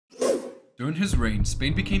During his reign,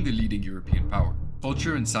 Spain became the leading European power.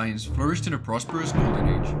 Culture and science flourished in a prosperous golden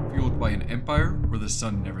age, fueled by an empire where the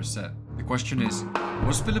sun never set. The question is,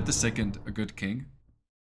 was Philip II a good king?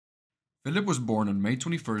 Philip was born on May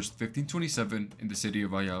 21st, 1527 in the city of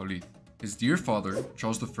Valladolid. His dear father,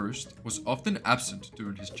 Charles I, was often absent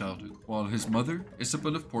during his childhood, while his mother,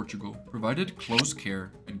 Isabel of Portugal, provided close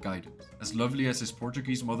care and guidance. As lovely as his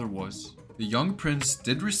Portuguese mother was, the young prince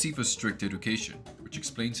did receive a strict education, which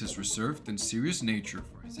explains his reserved and serious nature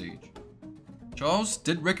for his age. Charles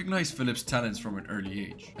did recognize Philip's talents from an early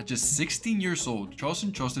age. At just 16 years old, Charles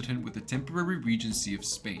entrusted him with the temporary regency of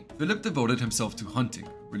Spain. Philip devoted himself to hunting,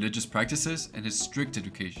 religious practices, and his strict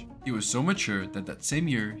education. He was so mature that same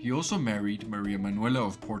year he also married Maria Manuela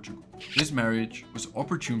of Portugal. This marriage was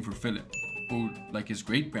opportune for Philip, who, like his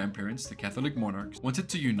great-grandparents, the Catholic monarchs, wanted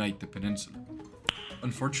to unite the peninsula.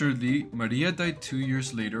 Unfortunately, Maria died 2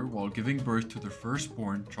 years later while giving birth to their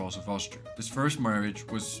firstborn, Charles of Austria. This first marriage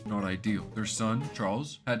was not ideal. Their son,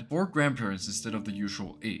 Charles, had 4 grandparents instead of the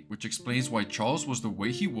usual 8, which explains why Charles was the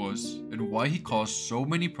way he was and why he caused so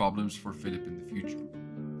many problems for Philip in the future.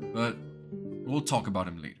 But we'll talk about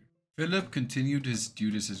him later. Philip continued his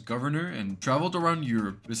duties as governor and traveled around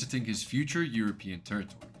Europe visiting his future European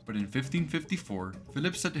territories. But in 1554,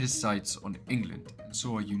 Philip set his sights on England and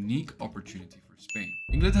saw a unique opportunity for Spain.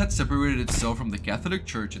 England had separated itself from the Catholic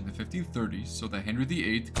Church in the 1530s so that Henry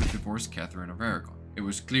VIII could divorce Catherine of Aragon. It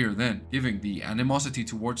was clear then, given the animosity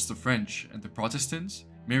towards the French and the Protestants,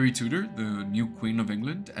 Mary Tudor, the new Queen of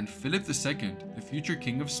England, and Philip II, the future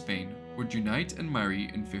King of Spain, would unite and marry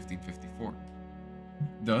in 1554.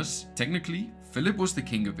 Thus, technically, Philip was the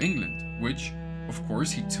King of England, which, of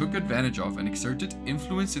course, he took advantage of and exerted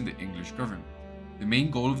influence in the English government. The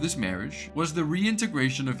main goal of this marriage was the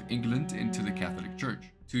reintegration of England into the Catholic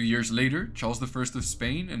Church. 2 years later, Charles I of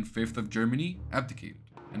Spain and V of Germany abdicated,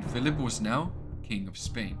 and Philip was now King of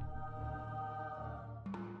Spain.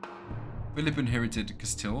 Philip inherited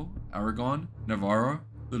Castile, Aragon, Navarra,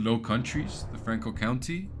 the Low Countries, the Franco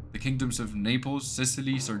County, the kingdoms of Naples,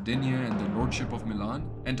 Sicily, Sardinia, and the Lordship of Milan,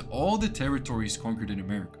 and all the territories conquered in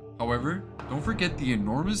America. However, don't forget the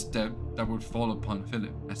enormous debt that would fall upon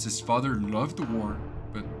Philip, as his father loved war,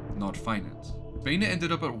 but not finance. Spain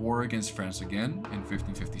ended up at war against France again in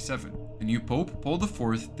 1557. The new Pope, Paul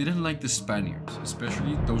IV, didn't like the Spaniards,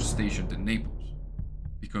 especially those stationed in Naples.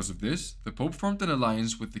 Because of this, the Pope formed an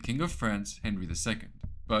alliance with the King of France, Henry II.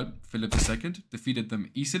 But Philip II defeated them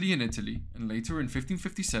easily in Italy, and later in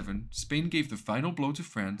 1557, Spain gave the final blow to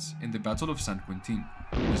France in the Battle of San Quentin.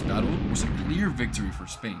 This battle was a clear victory for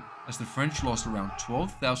Spain, as the French lost around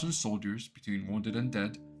 12,000 soldiers between wounded and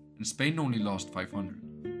dead, and Spain only lost 500.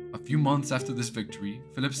 A few months after this victory,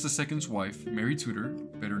 Philip II's wife, Mary Tudor,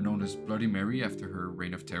 better known as Bloody Mary after her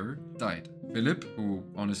reign of terror, died. Philip, who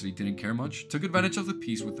honestly didn't care much, took advantage of the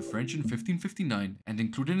peace with the French in 1559 and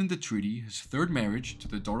included in the treaty his third marriage to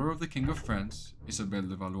the daughter of the King of France, Isabel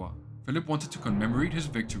de Valois. Philip wanted to commemorate his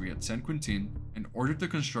victory at San Quentin and ordered the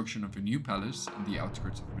construction of a new palace in the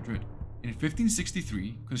outskirts of Madrid. In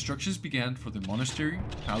 1563, constructions began for the monastery,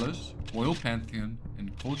 palace, royal pantheon,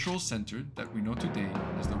 and cultural center that we know today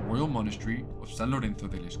as the Royal Monastery of San Lorenzo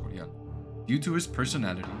del Escorial. Due to his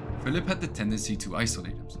personality, Philip had the tendency to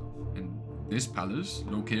isolate himself, and this palace,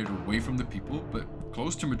 located away from the people but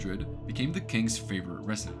close to Madrid, became the king's favorite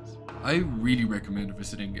residence. I really recommend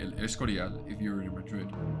visiting El Escorial if you're in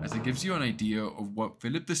Madrid, as it gives you an idea of what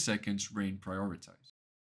Philip II's reign prioritized.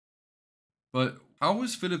 But how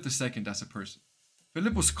was Philip II as a person?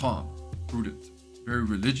 Philip was calm, prudent, very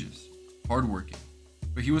religious, hardworking,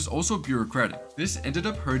 but he was also bureaucratic. This ended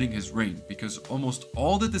up hurting his reign because almost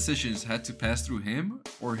all the decisions had to pass through him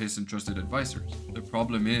or his entrusted advisors. The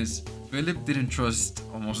problem is, Philip didn't trust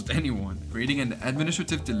almost anyone, creating an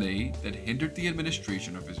administrative delay that hindered the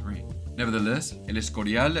administration of his reign. Nevertheless, El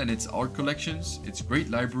Escorial and its art collections, its great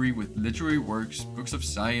library with literary works, books of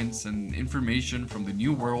science, and information from the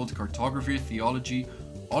New World, cartography, theology,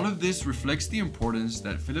 all of this reflects the importance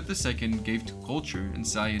that Philip II gave to culture and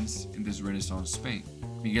science in this Renaissance Spain.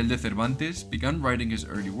 Miguel de Cervantes began writing his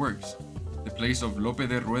early works. The plays of Lope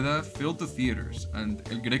de Rueda filled the theaters, and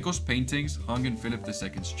El Greco's paintings hung in Philip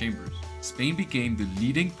II's chambers. Spain became the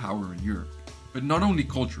leading power in Europe, but not only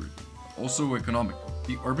culturally, also economically.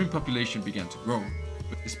 The urban population began to grow,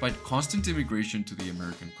 but despite constant immigration to the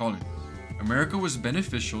American colonies. America was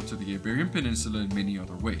beneficial to the Iberian Peninsula in many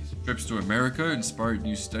other ways. Trips to America inspired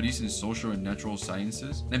new studies in social and natural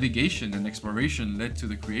sciences. Navigation and exploration led to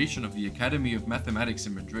the creation of the Academy of Mathematics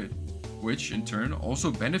in Madrid, which in turn also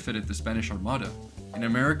benefited the Spanish Armada, In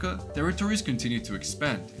America, territories continued to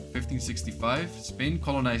expand. In 1565, Spain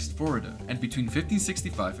colonized Florida, and between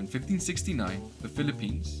 1565 and 1569, the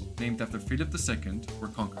Philippines, named after Philip II, were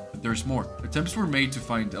conquered. But there's more. Attempts were made to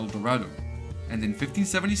find El Dorado, and in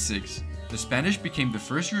 1576, the Spanish became the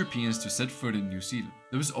first Europeans to set foot in New Zealand.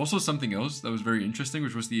 There was also something else that was very interesting,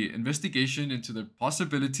 which was the investigation into the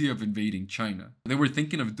possibility of invading China. They were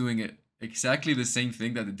thinking of doing it exactly the same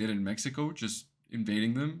thing that they did in Mexico, just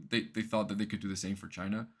invading them. They thought that they could do the same for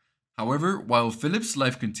China. However, while Philip's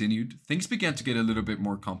life continued, things began to get a little bit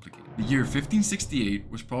more complicated. The year 1568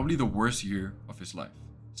 was probably the worst year of his life.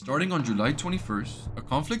 Starting on July 21st, a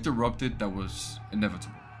conflict erupted that was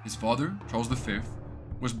inevitable. His father, Charles V,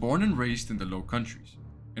 was born and raised in the Low Countries.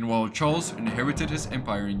 And while Charles inherited his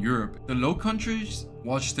empire in Europe, the Low Countries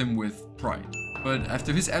watched him with pride. But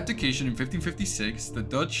after his abdication in 1556, the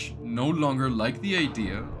Dutch no longer liked the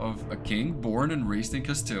idea of a king born and raised in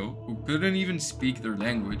Castile, who couldn't even speak their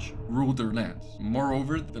language, ruled their lands.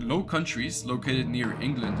 Moreover, the Low Countries, located near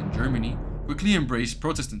England and Germany, quickly embraced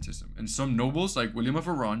Protestantism, and some nobles like William of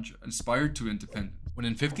Orange aspired to independence. When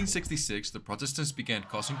in 1566 the Protestants began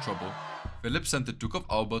causing trouble, Philip sent the Duke of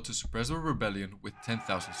Alba to suppress a rebellion with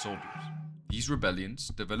 10,000 soldiers. These rebellions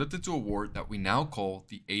developed into a war that we now call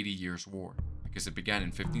the 80 Years' War, because it began in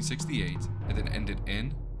 1568 and then ended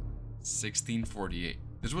in 1648.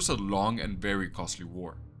 This was a long and very costly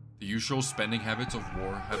war. The usual spending habits of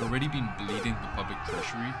war had already been bleeding the public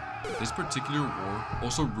treasury, but this particular war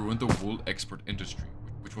also ruined the wool export industry,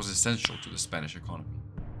 which was essential to the Spanish economy.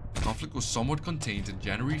 The conflict was somewhat contained in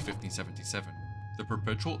January 1577. The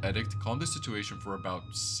Perpetual Edict calmed the situation for about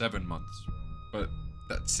 7 months, but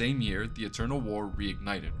that same year, the Eternal War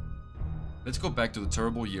reignited. Let's go back to the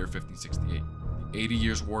terrible year 1568. The 80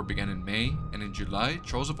 Years' War began in May, and in July,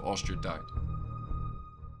 Charles of Austria died.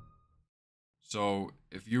 So,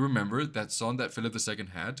 if you remember, that son that Philip II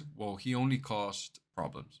had, well, he only caused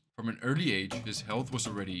problems. From an early age, his health was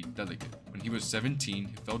already delicate. When he was 17,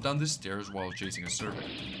 he fell down the stairs while chasing a servant.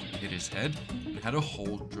 He hit his head and had a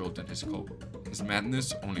hole drilled in his skull. His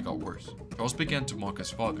madness only got worse. Charles began to mock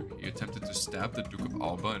his father. He attempted to stab the Duke of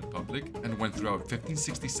Alba in public, and when throughout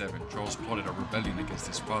 1567 Charles plotted a rebellion against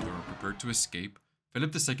his father and prepared to escape,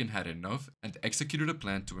 Philip II had enough and executed a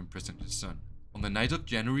plan to imprison his son. On the night of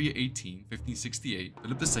January 18, 1568,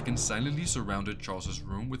 Philip II silently surrounded Charles's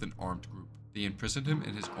room with an armed group. They imprisoned him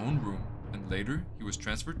in his own room, and later, he was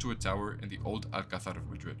transferred to a tower in the old Alcázar of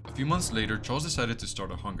Madrid. A few months later, Charles decided to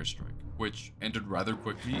start a hunger strike, which ended rather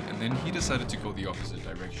quickly, and then he decided to go the opposite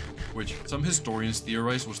direction, which some historians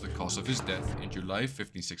theorize was the cause of his death in July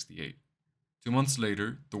 1568. 2 months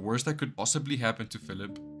later, the worst that could possibly happen to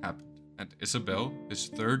Philip happened, and Isabel, his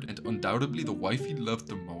third and undoubtedly the wife he loved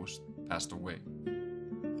the most, passed away.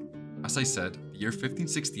 As I said, the year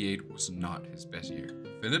 1568 was not his best year.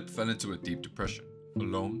 Philip fell into a deep depression,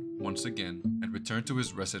 alone once again, and returned to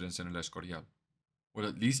his residence in El Escorial. Well,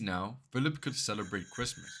 at least now, Philip could celebrate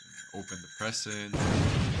Christmas and open the presents.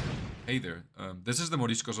 Hey there, this is the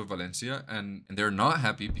Moriscos of Valencia, and they're not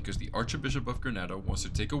happy because the Archbishop of Granada wants to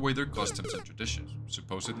take away their customs and traditions,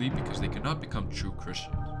 supposedly because they cannot become true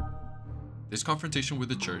Christians. This confrontation with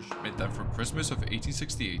the church meant that from Christmas of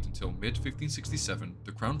 1868 until mid-1567,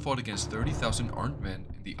 the crown fought against 30,000 armed men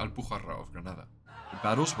in the Alpujarra of Granada. The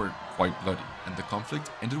battles were quite bloody, and the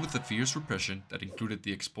conflict ended with a fierce repression that included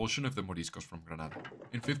the expulsion of the Moriscos from Granada.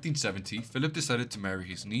 In 1570, Philip decided to marry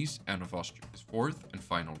his niece, Anne of Austria, his fourth and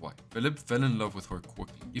final wife. Philip fell in love with her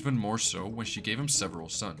quickly, even more so when she gave him several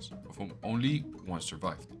sons, of whom only one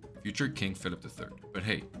survived, future King Philip III. But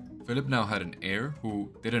hey, Philip now had an heir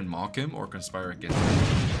who didn't mock him or conspire against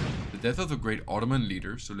him. The death of the great Ottoman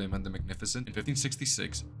leader, Suleiman the Magnificent, in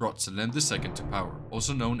 1566 brought Selim II to power,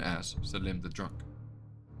 also known as Selim the Drunk.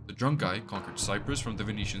 The drunk guy conquered Cyprus from the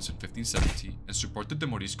Venetians in 1570 and supported the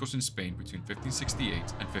Moriscos in Spain between 1568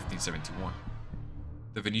 and 1571.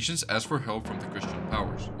 The Venetians asked for help from the Christian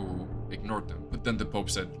powers, who ignored them, but then the Pope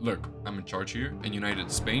said, "Look, I'm in charge here," and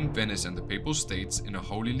united Spain, Venice, and the Papal States in a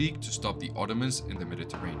holy league to stop the Ottomans in the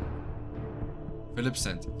Mediterranean. Philip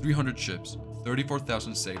sent 300 ships,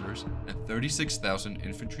 34,000 sailors, and 36,000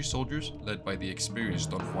 infantry soldiers led by the experienced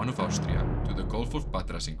Don Juan of Austria to the Gulf of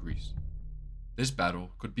Patras in Greece. This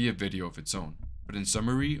battle could be a video of its own, but in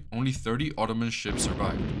summary, only 30 Ottoman ships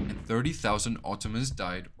survived, and 30,000 Ottomans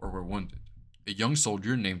died or were wounded. A young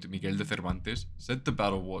soldier named Miguel de Cervantes said the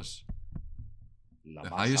battle was the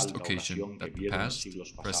highest occasion that the past,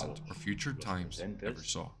 present, or future times ever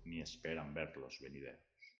saw.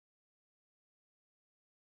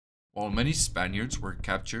 While many Spaniards were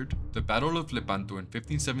captured, the Battle of Lepanto in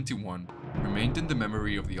 1571 remained in the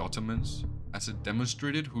memory of the Ottomans, as it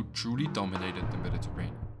demonstrated who truly dominated the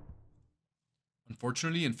Mediterranean.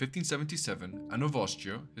 Unfortunately, in 1577, Anne of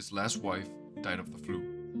Austria, his last wife, died of the flu.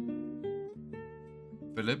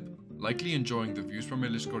 Philip, likely enjoying the views from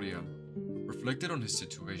El Escorial, reflected on his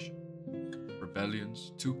situation.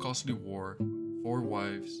 Rebellions, 2 costly war, 4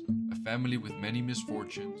 wives, a family with many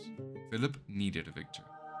misfortunes. Philip needed a victory.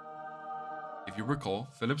 If you recall,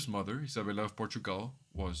 Philip's mother, Isabella of Portugal,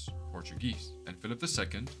 was Portuguese, and Philip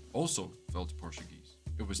II also felt Portuguese.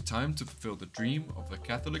 It was time to fulfill the dream of the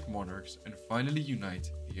Catholic monarchs and finally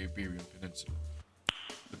unite the Iberian Peninsula.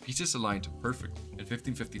 The pieces aligned perfectly. In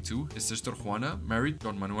 1552, his sister Juana married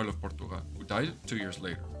Don Manuel of Portugal, who died 2 years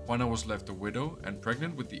later. Juana was left a widow and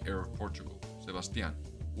pregnant with the heir of Portugal, Sebastian,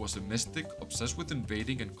 who was a mystic obsessed with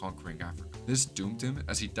invading and conquering Africa. This doomed him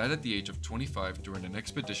as he died at the age of 25 during an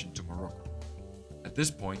expedition to Morocco. At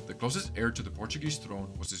this point, the closest heir to the Portuguese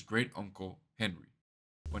throne was his great-uncle, Henry.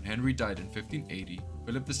 When Henry died in 1580,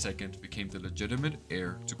 Philip II became the legitimate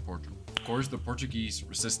heir to Portugal. Of course, the Portuguese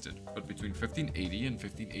resisted, but between 1580 and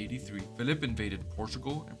 1583, Philip invaded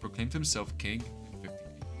Portugal and proclaimed himself king in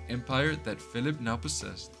 1580. The empire that Philip now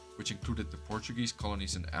possessed, which included the Portuguese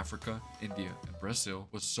colonies in Africa, India, and Brazil,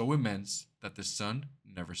 was so immense that the sun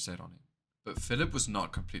never set on it. But Philip was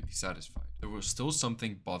not completely satisfied. There was still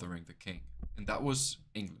something bothering the king, and that was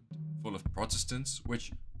England, full of Protestants,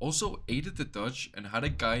 which also aided the Dutch and had a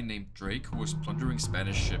guy named Drake who was plundering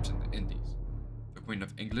Spanish ships in the Indies. The Queen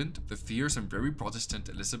of England, the fierce and very Protestant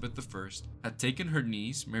Elizabeth I, had taken her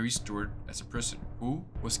niece Mary Stuart as a prisoner, who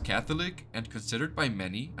was Catholic and considered by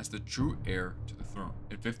many as the true heir to the throne.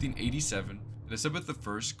 In 1587, Elizabeth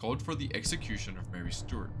I called for the execution of Mary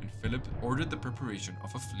Stuart, and Philip ordered the preparation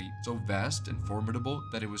of a fleet so vast and formidable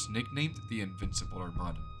that it was nicknamed the Invincible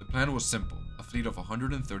Armada. The plan was simple: a fleet of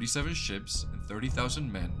 137 ships and 30,000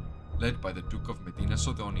 men, led by the Duke of Medina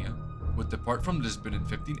Sidonia, would depart from Lisbon in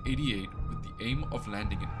 1588 with the aim of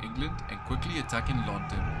landing in England and quickly attacking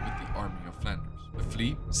London with the Army of Flanders. The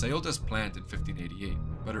fleet sailed as planned in 1588,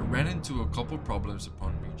 but it ran into a couple problems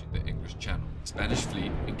upon reaching the English Channel. The Spanish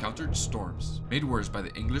fleet encountered storms, made worse by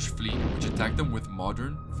the English fleet, which attacked them with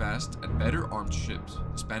modern, fast, and better armed ships.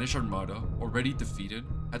 The Spanish Armada, already defeated,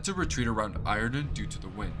 had to retreat around Ireland due to the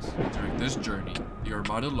winds. During this journey, the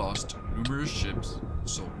Armada lost numerous ships and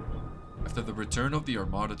soldiers. After the return of the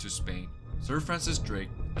Armada to Spain, Sir Francis Drake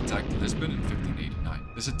attacked Lisbon in 1589.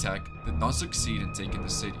 This attack did not succeed in taking the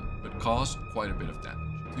city, but caused quite a bit of damage.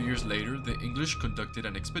 2 years later, the English conducted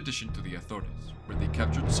an expedition to the Azores, where they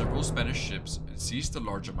captured several Spanish ships and seized a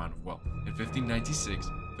large amount of wealth. In 1596,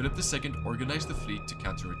 Philip II organized the fleet to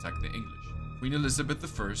counterattack the English. Queen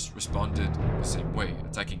Elizabeth I responded the same way,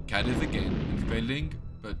 attacking Cadiz again and failing,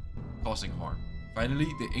 but causing harm. Finally,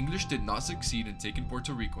 the English did not succeed in taking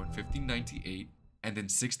Puerto Rico in 1598, and in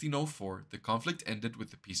 1604, the conflict ended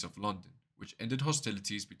with the Peace of London, which ended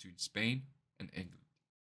hostilities between Spain and England.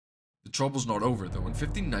 The trouble's not over though. In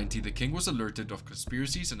 1590, the king was alerted of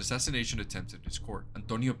conspiracies and assassination attempts in his court.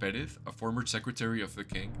 Antonio Pérez, a former secretary of the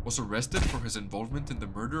king, was arrested for his involvement in the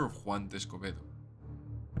murder of Juan de Escobedo.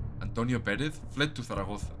 Antonio Pérez fled to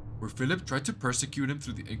Zaragoza, where Philip tried to persecute him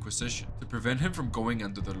through the Inquisition to prevent him from going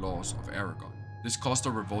under the laws of Aragon. This caused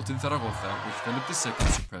a revolt in Zaragoza, which Philip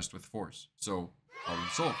II suppressed with force. So, problem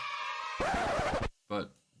solved.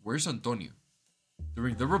 But where's Antonio?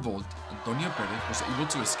 During the revolt, Antonio Pérez was able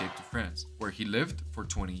to escape to France, where he lived for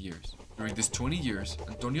 20 years. During these 20 years,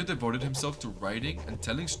 Antonio devoted himself to writing and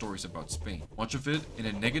telling stories about Spain, much of it in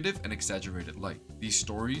a negative and exaggerated light. These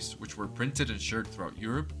stories, which were printed and shared throughout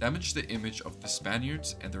Europe, damaged the image of the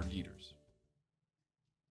Spaniards and their leaders.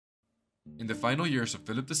 In the final years of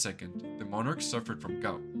Philip II, the monarch suffered from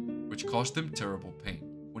gout, which caused him terrible pain.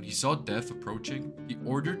 When he saw death approaching, he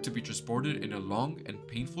ordered to be transported in a long and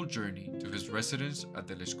painful journey to his residence at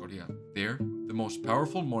El Escorial. There, the most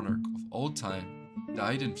powerful monarch of all time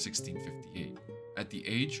died in 1658, at the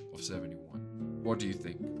age of 71. What do you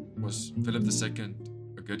think? Was Philip II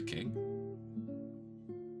a good king?